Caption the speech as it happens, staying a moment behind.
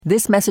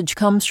This message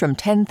comes from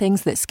 10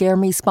 Things That Scare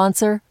Me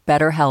sponsor,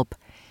 BetterHelp.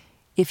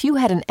 If you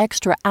had an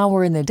extra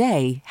hour in the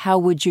day, how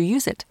would you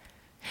use it?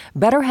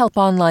 BetterHelp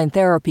Online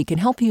Therapy can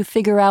help you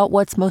figure out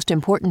what's most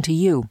important to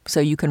you so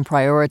you can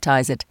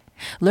prioritize it.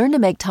 Learn to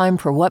make time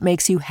for what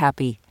makes you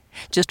happy.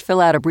 Just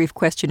fill out a brief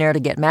questionnaire to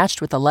get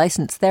matched with a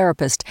licensed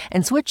therapist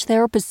and switch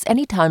therapists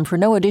anytime for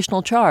no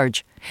additional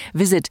charge.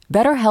 Visit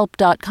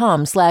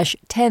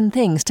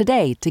betterhelp.com/10things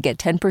today to get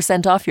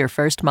 10% off your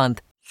first month.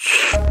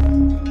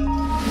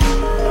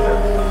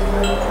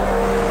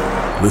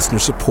 Listener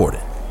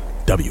supported.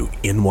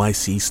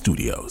 WNYC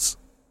Studios.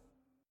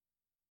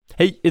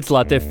 Hey, it's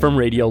Latif from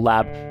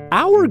Radiolab.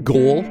 Our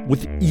goal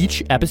with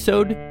each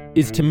episode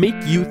is to make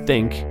you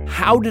think,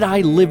 how did I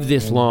live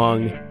this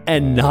long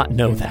and not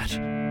know that?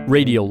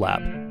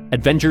 Radiolab,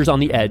 adventures on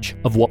the edge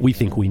of what we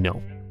think we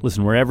know.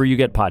 Listen wherever you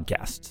get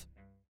podcasts.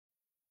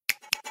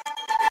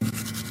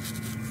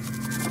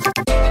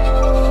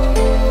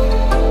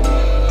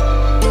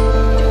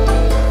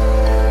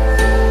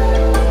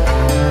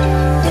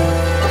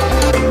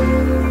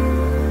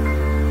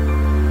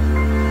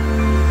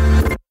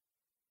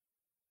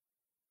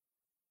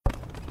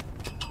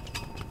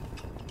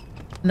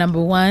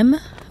 Number 1,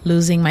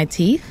 losing my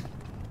teeth.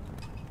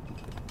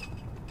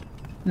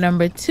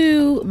 Number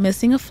 2,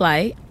 missing a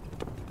flight.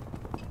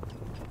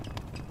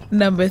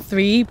 Number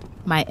 3,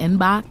 my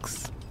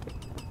inbox.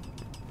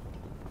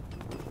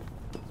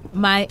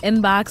 My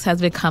inbox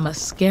has become a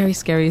scary,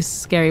 scary,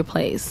 scary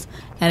place.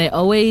 And it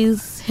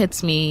always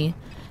hits me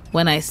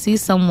when I see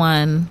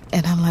someone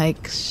and I'm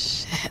like,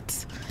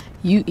 shit,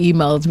 you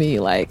emailed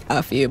me like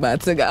a few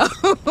months ago.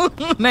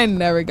 And I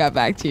never got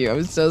back to you.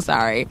 I'm so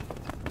sorry.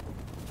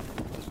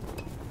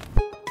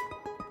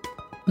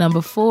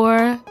 Number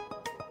 4,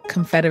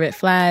 Confederate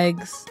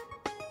flags.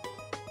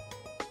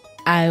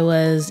 I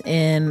was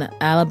in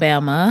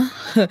Alabama.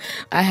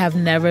 I have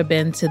never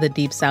been to the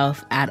Deep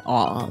South at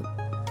all.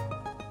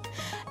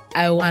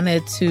 I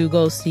wanted to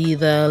go see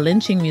the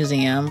lynching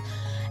museum.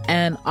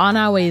 And on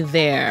our way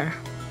there,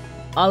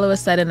 all of a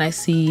sudden I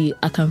see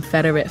a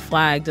Confederate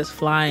flag just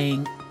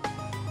flying.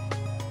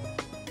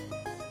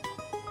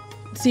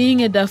 Seeing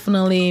it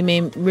definitely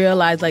made me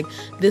realize, like,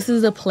 this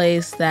is a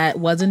place that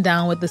wasn't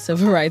down with the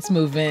civil rights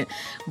movement,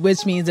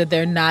 which means that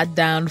they're not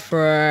down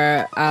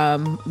for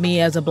me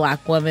as a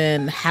Black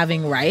woman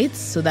having rights.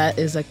 So that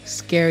is a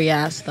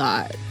scary-ass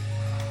thought.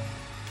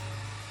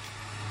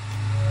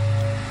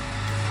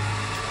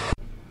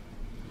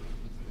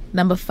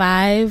 Number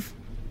 5,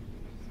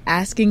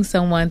 asking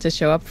someone to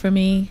show up for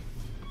me.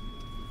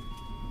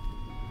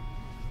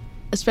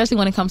 Especially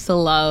when it comes to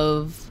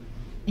love.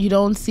 You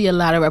don't see a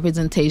lot of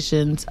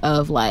representations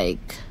of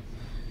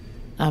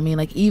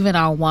even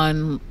our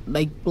one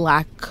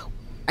Black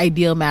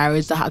ideal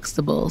marriage, the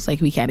Huxtables.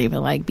 We can't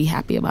even be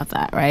happy about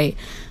that, right?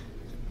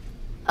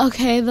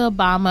 Okay, the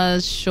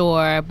Obamas,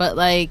 sure, but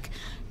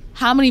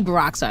how many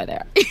Baracks are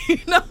there?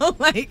 It's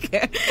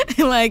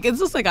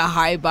just a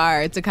high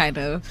bar to kind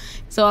of.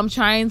 So I'm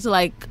trying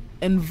to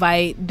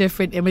invite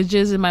different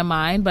images in my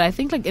mind, but I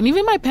think and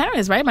even my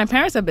parents, right? My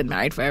parents have been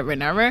married forever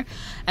and ever,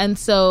 and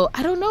so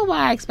I don't know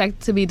why I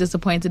expect to be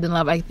disappointed in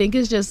love. I think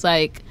it's just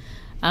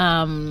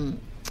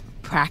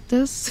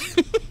practice,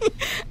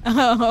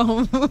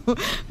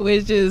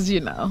 which is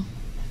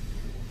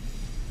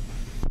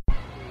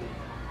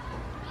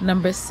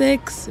Number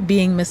 6,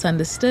 being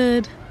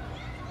misunderstood.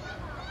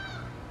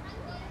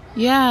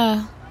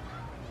 Yeah,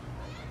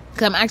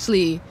 because I'm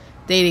actually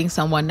dating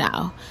someone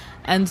now.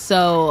 And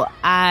so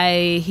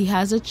he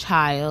has a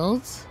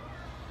child.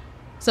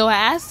 So I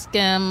asked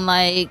him,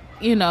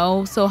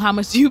 so how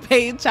much do you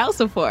pay in child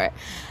support?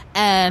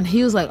 And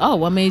he was like, oh,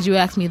 what made you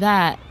ask me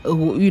that?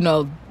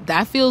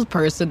 That feels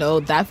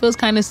personal. That feels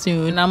kind of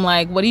soon. I'm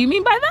like, what do you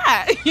mean by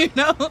that?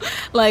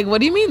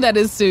 What do you mean that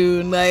is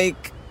soon? I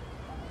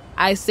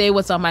say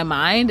what's on my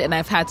mind, and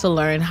I've had to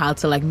learn how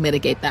to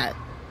mitigate that.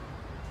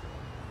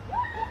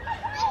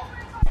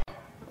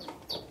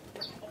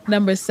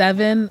 Number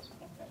 7,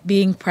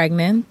 being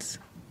pregnant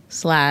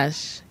 /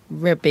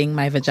 ripping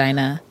my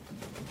vagina.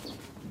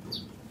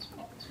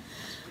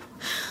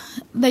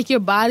 Your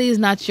body is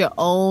not your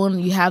own.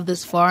 You have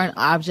this foreign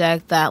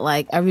object that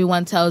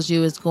everyone tells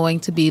you is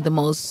going to be the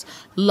most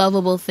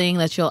lovable thing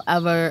that you'll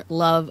ever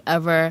love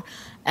ever.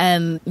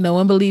 And no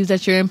one believes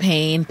that you're in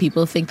pain.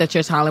 People think that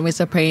your tolerance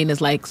of pain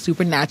is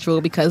supernatural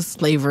because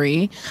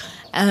slavery.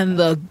 And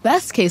the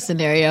best case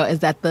scenario is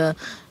that the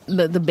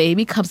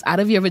baby comes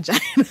out of your vagina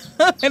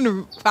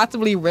and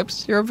possibly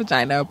rips your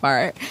vagina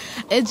apart.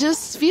 It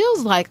just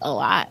feels like a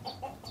lot.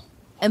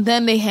 And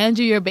then they hand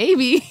you your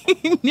baby.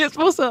 You're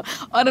supposed to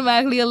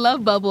automatically a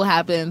love bubble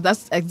happens.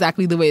 That's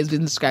exactly the way it's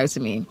been described to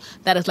me.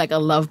 That is a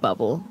love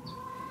bubble.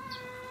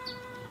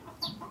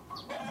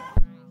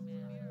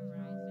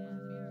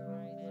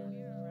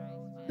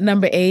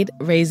 Number 8,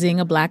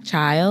 raising a Black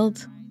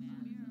child.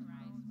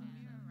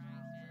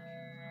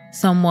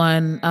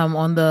 Someone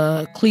on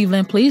the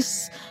Cleveland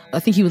police,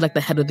 I think he was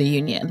the head of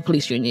the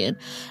police union.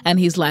 And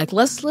he's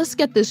let's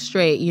get this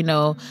straight.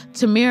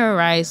 Tamir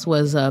Rice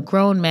was a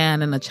grown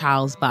man in a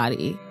child's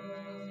body.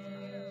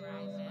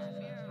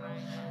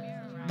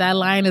 That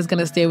line is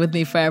going to stay with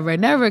me forever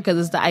and ever because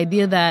it's the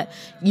idea that,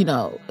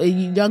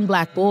 young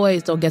Black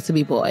boys don't get to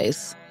be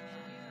boys.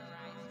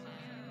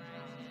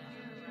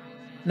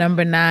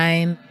 Number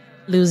 9,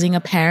 losing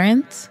a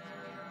parent.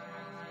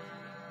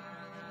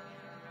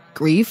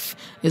 Grief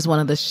is one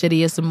of the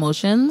shittiest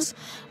emotions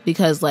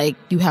because,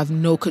 you have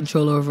no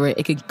control over it.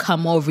 It can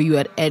come over you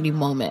at any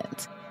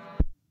moment.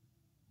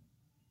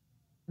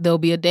 There'll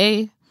be a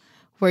day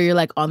where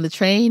you're, on the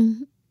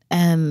train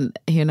and,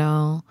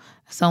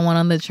 someone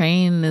on the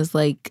train is,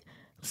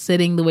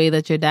 sitting the way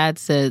that your dad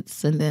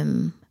sits. And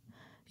then,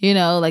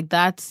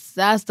 that's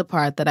the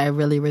part that I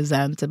really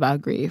resent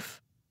about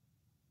grief.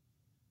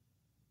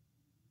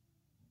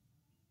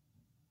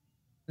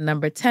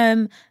 Number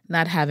 10,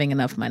 not having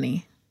enough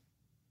money.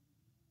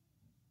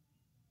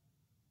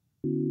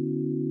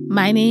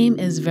 My name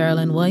is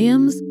Veralyn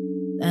Williams,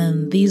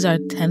 and these are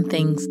 10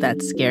 things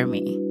that scare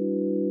me.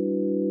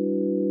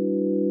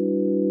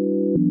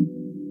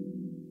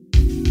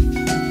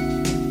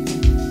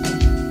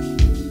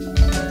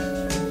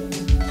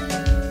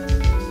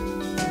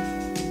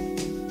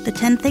 The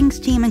 10 Things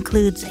team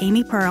includes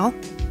Amy Pearl,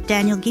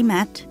 Daniel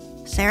Guillemette,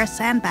 Sarah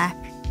Sandbach,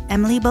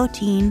 Emily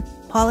Botine,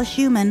 Paula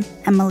Schumann,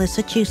 and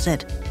Melissa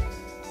Chusett.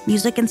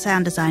 Music and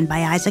sound design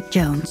by Isaac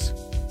Jones.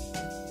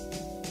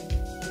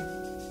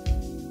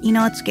 You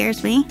know what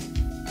scares me?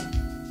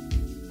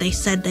 They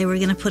said they were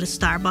going to put a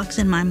Starbucks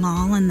in my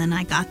mall, and then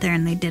I got there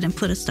and they didn't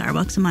put a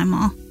Starbucks in my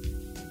mall.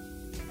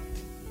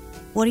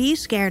 What are you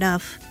scared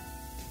of?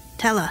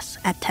 Tell us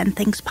at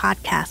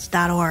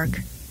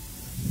 10thingspodcast.org.